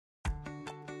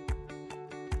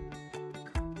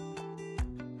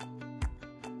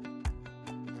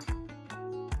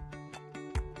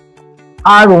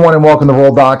Hi, everyone, and welcome to the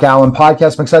World Doc Allen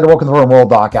podcast. I'm excited to welcome to the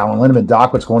World Doc Allen Lindemann.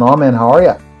 Doc, what's going on, man? How are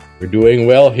you? We're doing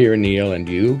well here, Neil, and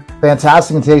you?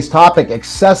 Fantastic. And today's topic,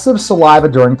 excessive saliva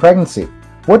during pregnancy.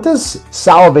 When does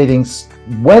salivating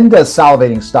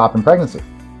stop in pregnancy?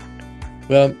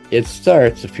 Well, it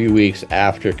starts a few weeks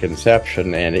after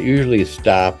conception, and it usually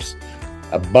stops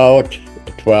about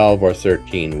 12 or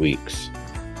 13 weeks.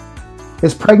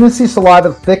 Is pregnancy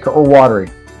saliva thick or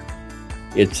watery?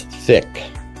 It's thick.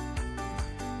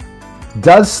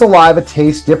 Does saliva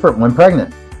taste different when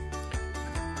pregnant?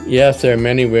 Yes, there are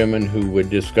many women who would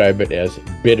describe it as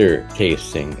bitter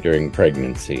tasting during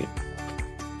pregnancy.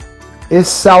 Is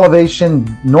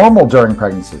salivation normal during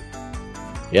pregnancy?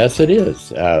 Yes, it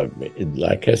is.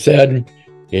 Like I said,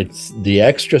 it's the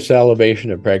extra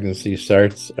salivation of pregnancy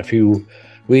starts a few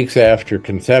weeks after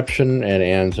conception and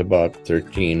ends about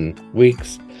 13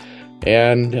 weeks.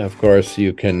 And of course,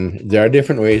 there are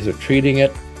different ways of treating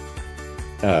it.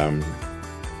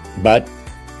 But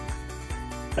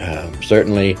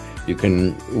certainly you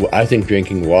can, I think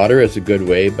drinking water is a good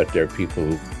way, but there are people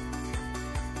who...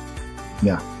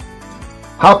 Yeah.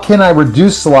 How can I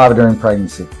reduce saliva during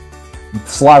pregnancy?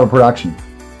 Saliva production.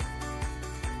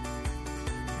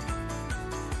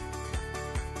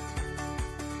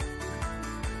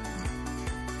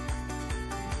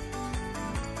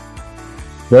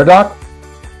 There, Doc?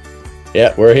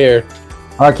 Yeah, we're here.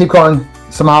 All right, keep going.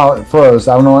 Somehow it froze.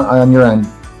 I don't know on your end.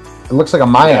 It looks like on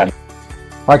my end.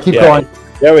 All right, keep going.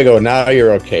 There we go. Now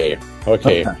you're okay.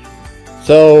 Okay.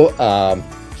 So,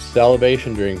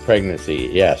 salivation during pregnancy.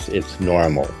 Yes, it's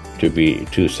normal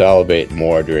to salivate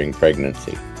more during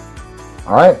pregnancy.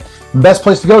 All right. The best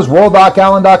place to go is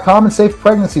worlddocallen.com and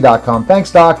safepregnancy.com.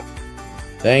 Thanks, Doc.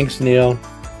 Thanks, Neil.